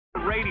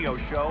radio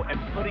show and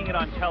putting it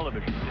on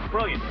television. It's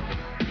brilliant.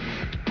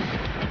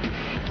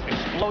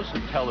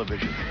 Explosive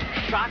television.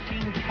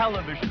 Shocking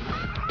television.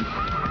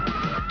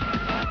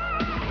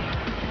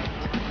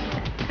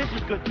 This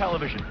is good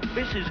television.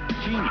 This is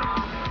genius.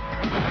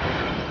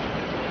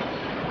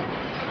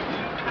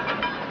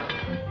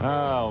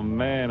 Oh,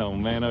 man, oh,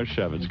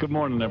 Shevitz. Good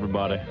morning,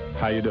 everybody.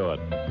 How you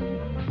doing?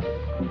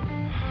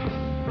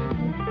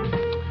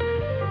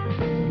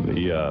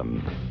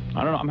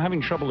 I don't know, I'm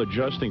having trouble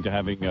adjusting to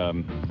having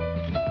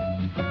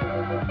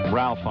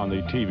Ralph on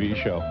the TV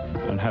show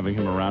and having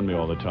him around me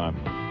all the time.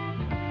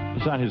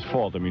 It's not his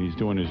fault. I mean, he's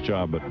doing his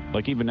job, but,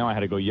 like, even now I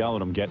had to go yell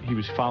at him. He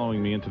was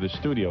following me into the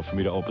studio for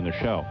me to open the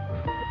show.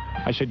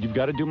 I said, you've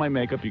got to do my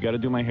makeup, you got to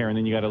do my hair, and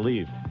then you got to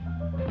leave.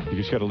 You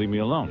just got to leave me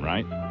alone,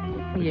 right?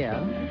 Yeah.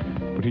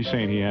 But he's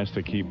saying he has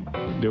to keep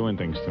doing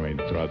things to me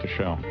throughout the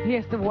show. He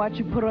has to watch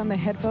you put on the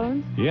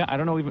headphones? Yeah, I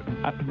don't know even...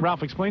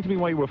 Ralph, explain to me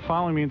why you were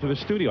following me into the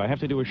studio. I have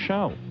to do a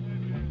show.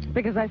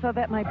 Because I thought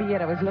that might be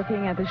it. I was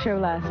looking at the show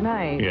last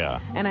night.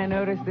 Yeah. And I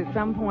noticed at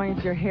some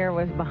points your hair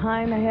was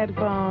behind the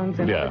headphones,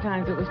 and other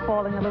times it was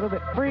falling a little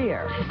bit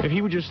freer. If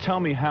he would just tell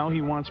me how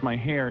he wants my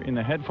hair in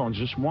the headphones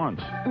just once,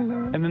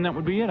 and then that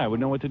would be it. I would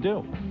know what to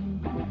do.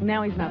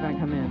 Now he's not going to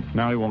come in.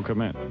 Now he won't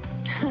come in.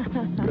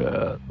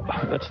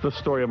 That's the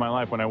story of my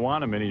life. When I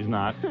want him in, he's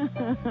not.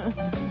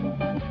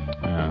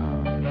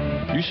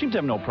 You seem to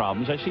have no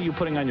problems. I see you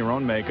putting on your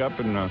own makeup,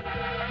 and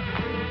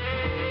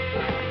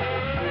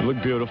you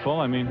look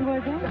beautiful. I mean...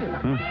 Well, thank you.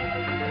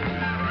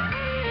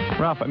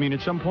 Ralph, I mean,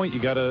 at some point,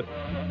 you gotta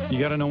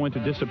know when to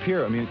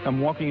disappear. I mean,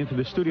 I'm walking into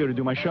the studio to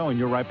do my show, and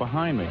you're right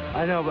behind me.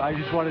 I know, but I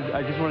just wanted to,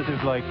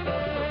 like,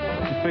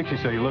 to fix you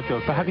so you looked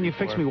okay. But how can you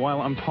fix me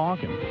while I'm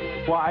talking?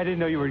 Well, I didn't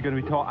know you were going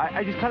to be talking.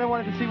 I just kind of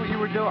wanted to see what you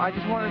were doing. I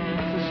just wanted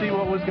to see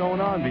what was going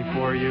on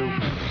before you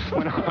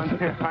went on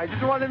there. I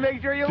just wanted to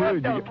make sure you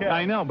looked okay.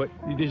 I know, but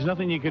there's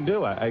nothing you can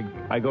do.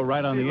 I go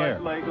right on the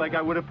air. Like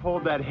I would have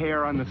pulled that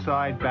hair on the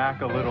side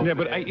back a little bit. Yeah,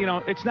 but, you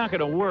know, it's not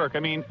going to work. I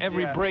mean,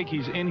 every break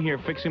he's in here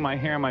fixing my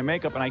hair and my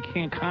makeup, and I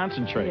can't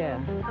concentrate. Yeah.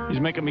 He's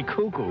making me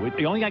cuckoo.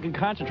 The only thing I can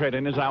concentrate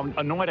on is how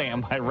annoyed I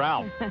am by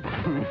Ralph.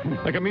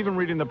 Like, I'm even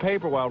reading the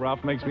paper while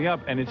Ralph makes me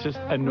up, and it's just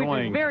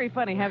annoying. Which is very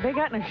funny. Have they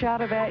gotten a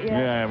shot of that yet?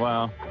 Yeah,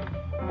 well...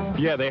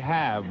 Yeah, they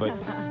have, but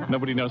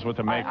nobody knows what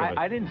to make of it.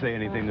 I didn't say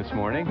anything this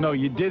morning. No,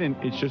 you didn't.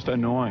 It's just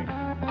annoying.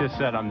 Just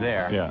said I'm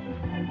there. Yeah.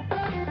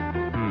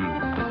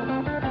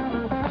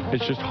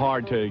 It's just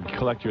hard to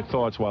collect your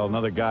thoughts while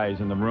another guy is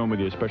in the room with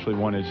you, especially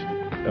one as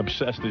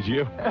obsessed as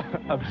you.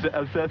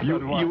 Obsessed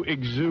with what? You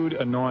exude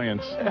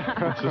annoyance.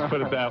 Let's just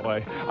put it that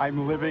way.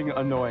 I'm living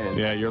annoyance.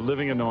 Yeah, you're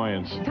living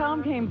annoyance.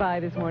 Tom came by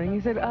this morning.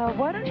 He said,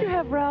 why don't you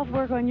have Ralph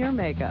work on your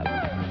makeup?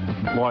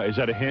 Why? Is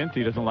that a hint?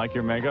 He doesn't like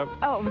your makeup?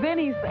 Oh, then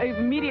he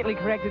immediately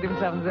corrected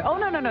himself and said, oh,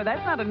 no,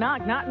 that's not a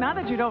knock. Not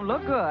that you don't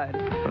look good.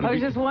 I was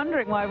just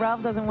wondering why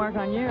Ralph doesn't work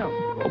on you.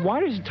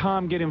 Why does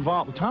Tom get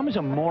involved? Tom is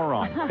a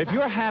moron. If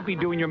you're happy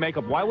doing your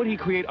makeup, why would he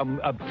create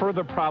a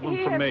further problem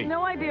for me? He has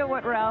no idea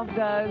what Ralph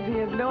does. He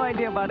has no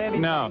idea about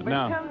anything. No. He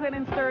comes in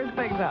and stirs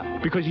things up.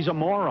 Because he's a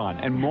moron.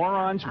 And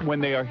morons, when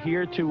they are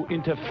here to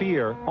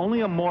interfere, only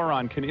a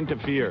moron can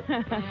interfere.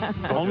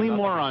 Only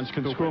morons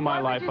can screw my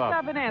life up.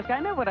 Stop and ask. I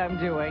know what I'm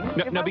doing.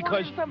 No, if I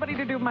wanted somebody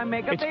to do my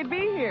makeup, they'd be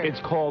here. It's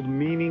called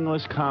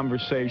meaningless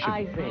conversation.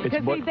 I see.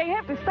 Because they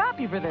have to stop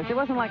you for this. It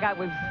wasn't like I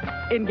was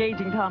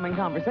engaging Tom in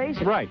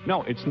conversation. Right.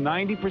 No, it's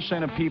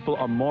 90% of people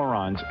are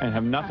morons and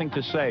have nothing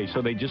to say,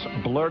 so they just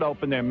blurt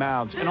open their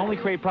mouths and only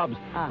create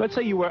problems. Let's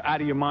say you were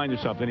out of your mind or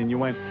something and you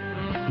went,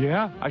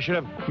 yeah, I should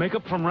have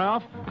makeup from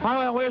Ralph?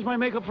 Oh, where's my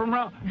makeup from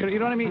Ralph? You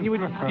know what I mean?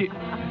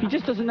 He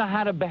just doesn't know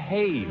how to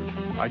behave.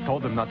 I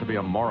told him not to be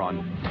a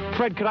moron.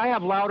 Fred, could I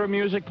have louder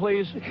music,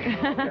 please?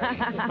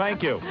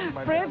 Thank you.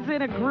 Fred's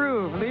in a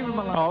groove. Leave him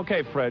alone. Oh,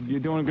 okay, Fred. You're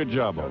doing a good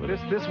job over there.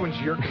 This one's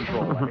your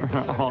control.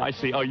 Oh, I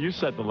see. Oh, you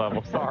set the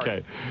level. Sorry.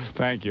 Okay.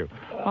 Thank you.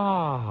 Because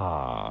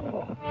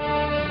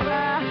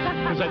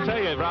I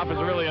tell you, Ralph is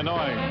really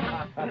annoying.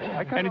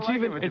 And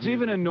it's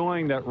even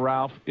annoying that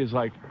Ralph is,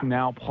 like,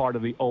 now part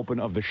of the open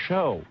of the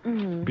show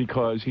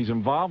because he's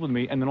involved with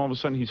me, and then all of a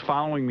sudden he's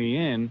following me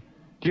in.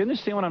 Do you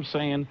understand what I'm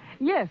saying?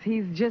 Yes,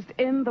 he's just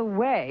in the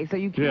way, so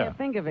you can't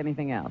think of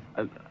anything else.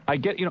 I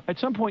get, you know, at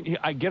some point,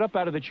 I get up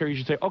out of the chair, you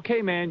should say,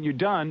 okay, man, you're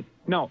done.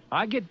 No,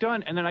 I get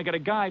done, and then I got a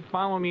guy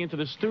following me into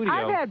the studio.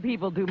 I've had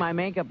people do my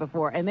makeup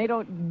before, and they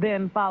don't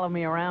then follow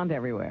me around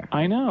everywhere.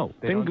 I know.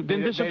 Then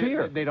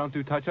disappear. They don't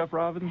do touch-up,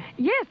 Robin?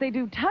 Yes, they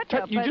do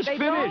touch-up, You just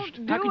finished.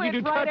 How could you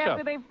do touch-up? Right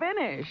after they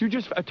finish. You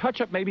just, a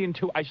touch-up maybe in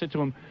 2. I said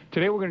to him,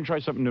 today we're going to try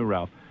something new,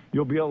 Ralph.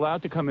 You'll be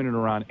allowed to come in at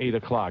around 8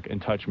 o'clock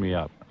and touch me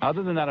up.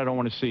 Other than that, I don't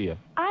want to see you.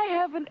 I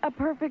have a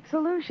perfect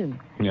solution.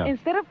 Yeah.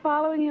 Instead of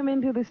following him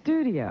into the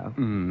studio,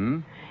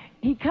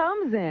 he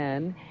comes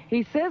in,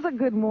 he says a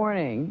good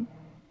morning,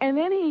 and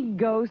then he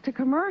goes to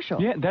commercial.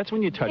 Yeah, that's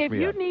when you touch me up.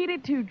 If you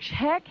needed to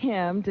check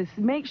him to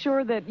make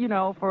sure that, you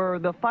know, for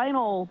the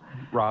final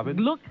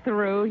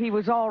look-through, he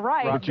was all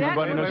right.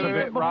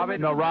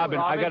 Robin,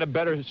 I got a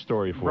better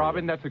story for you.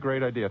 Robin, that's a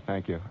great idea.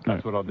 Thank you.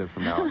 That's what I'll do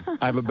from now on.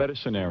 I have a better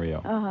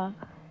scenario.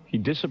 He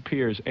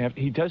disappears. After,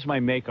 he does my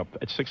makeup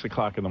at 6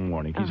 o'clock in the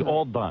morning. He's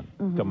all done.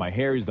 Done my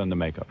hair, he's done the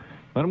makeup.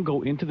 Let him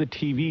go into the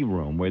TV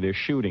room where they're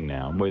shooting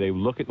now, where they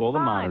look at all the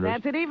monitors.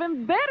 That's an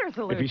even better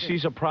solution. If he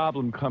sees a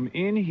problem, come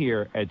in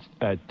here at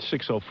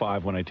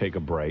 6:05 when I take a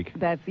break.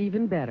 That's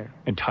even better.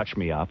 And touch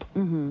me up.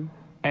 And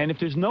if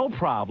there's no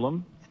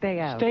problem, stay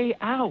out. Stay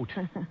out.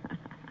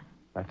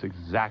 That's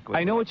exactly.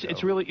 I know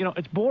it's really, you know,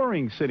 it's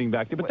boring sitting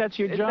back there, but that's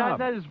your job.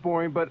 That is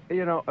boring, but,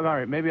 you know, all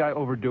right, maybe I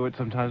overdo it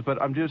sometimes,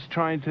 but I'm just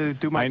trying to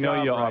do my job. I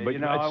know you are, right. but you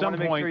know, at some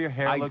make point, sure your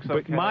hair looks but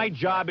okay. my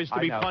job is to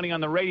be funny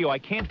on the radio. I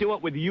can't do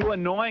it with you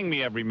annoying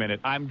me every minute.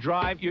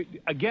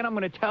 Again, I'm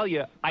going to tell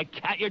you,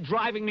 you're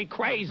driving me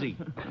crazy.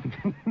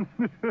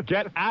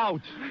 Get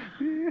out.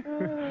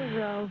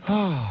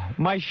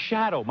 My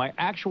shadow, my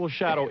actual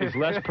shadow is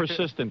less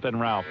persistent than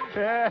Ralph.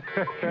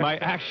 My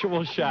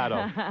actual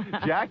shadow.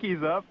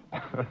 Jackie's up.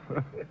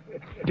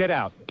 Get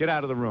out. Get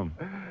out of the room.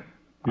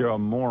 You're a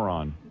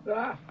moron.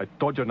 I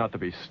told you not to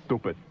be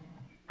stupid.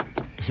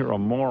 You're a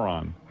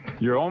moron.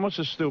 You're almost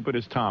as stupid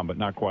as Tom, but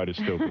not quite as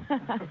stupid.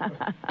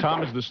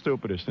 Tom is the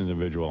stupidest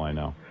individual I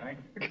know.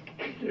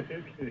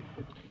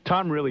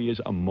 Tom really is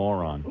a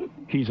moron.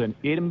 He's an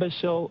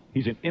imbecile.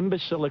 He's an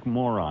imbecilic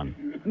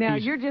moron. Now,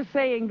 you're just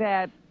saying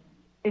that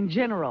in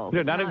general.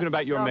 Yeah, not even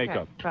about your okay,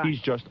 makeup. fine.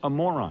 He's just a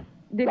moron.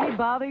 Did he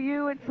bother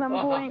you at some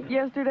point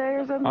yesterday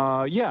or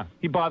something? Yeah,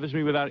 he bothers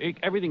me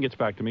everything gets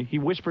back to me. He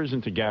whispers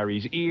into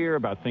Gary's ear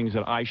about things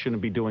that I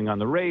shouldn't be doing on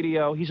the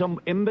radio. He's an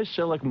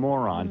imbecilic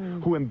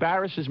moron who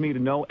embarrasses me to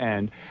no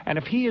end. And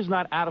if he is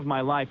not out of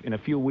my life in a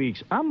few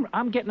weeks,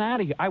 I'm getting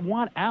out of here. I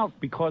want out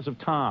because of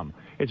Tom.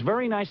 It's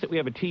very nice that we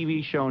have a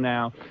TV show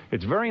now.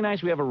 It's very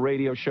nice we have a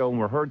radio show and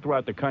we're heard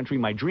throughout the country.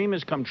 My dream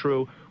has come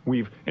true.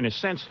 We've, in a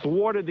sense,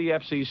 thwarted the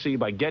FCC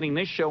by getting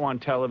this show on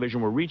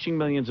television. We're reaching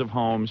millions of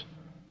homes.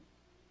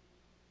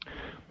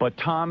 But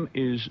Tom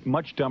is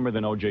much dumber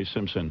than O.J.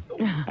 Simpson,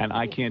 and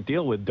I can't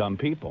deal with dumb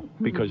people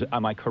because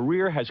my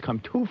career has come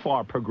too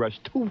far,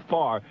 progressed too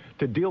far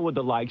to deal with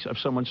the likes of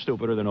someone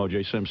stupider than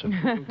O.J.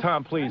 Simpson.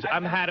 Tom, please,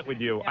 I've had it with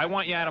you. I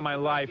want you out of my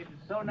life.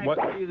 So nice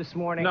to see you this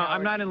morning. No, Howard.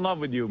 I'm not in love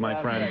with you, my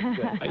friend.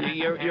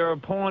 You're a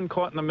pawn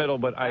caught in the middle,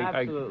 but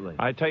Absolutely.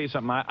 I tell you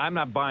something, I'm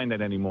not buying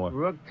that anymore.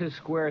 Rook to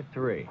square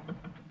 3.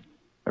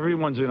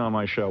 Everyone's in on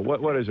my show.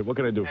 What is it? What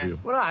can I do for you?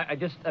 Well,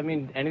 I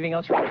mean, anything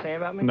else you want to say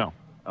about me? No.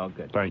 Oh,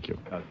 good. Thank you.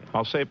 Okay.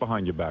 I'll say it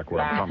behind your back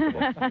where I'm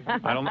comfortable.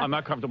 I'm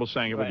not comfortable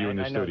saying it with you in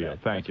the studio.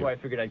 That. Thank you. That's why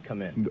I figured I'd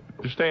come in.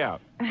 Just stay out.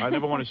 I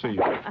never want to see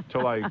you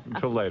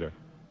until later.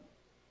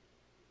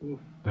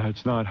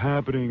 That's not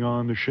happening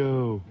on the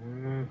show.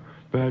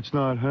 That's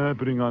not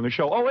happening on the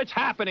show. Oh, it's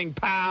happening,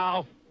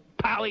 pal.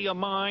 Pally of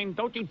mine.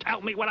 Don't you tell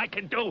me what I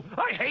can do.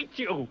 I hate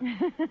you.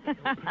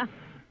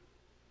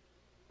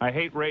 I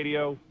hate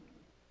radio.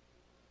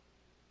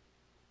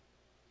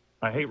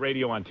 I hate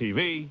radio on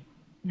TV.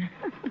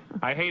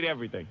 I hate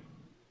everything.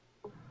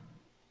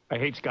 I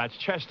hate Scott's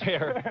chest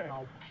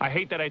hair. I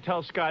hate that I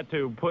tell Scott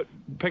to put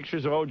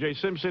pictures of O.J.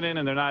 Simpson in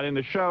and they're not in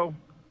the show.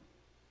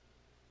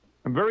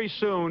 And very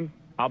soon,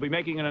 I'll be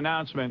making an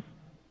announcement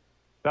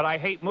that I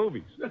hate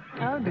movies.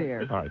 Oh,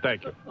 dear. All right,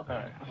 thank you.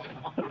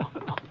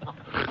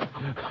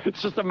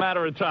 It's just a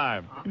matter of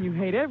time. You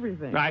hate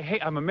everything.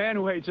 I'm a man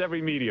who hates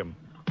every medium.